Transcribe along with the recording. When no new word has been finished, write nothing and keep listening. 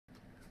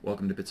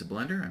Welcome to Bits of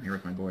Blender. I'm here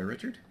with my boy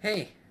Richard.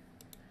 Hey.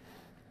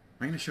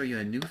 I'm going to show you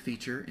a new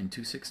feature in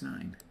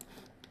 269.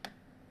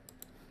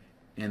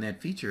 And that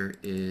feature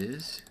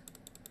is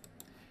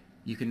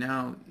you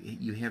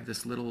have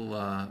this little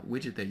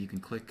widget that you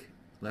can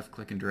left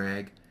click and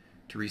drag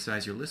to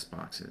resize your list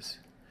boxes.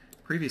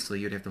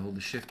 Previously you'd have to hold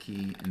the shift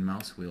key and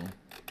mouse wheel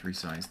to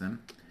resize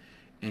them.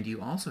 And you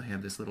also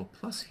have this little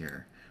plus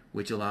here,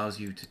 which allows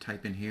you to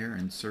type in here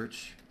and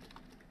search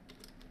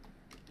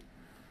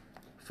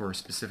for a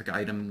specific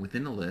item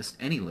within the list,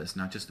 any list,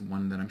 not just the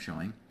one that I'm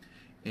showing.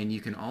 And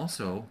you can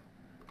also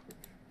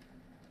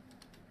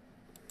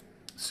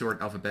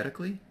sort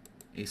alphabetically,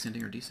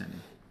 ascending or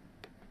descending.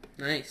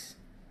 Nice.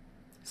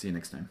 See you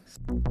next time.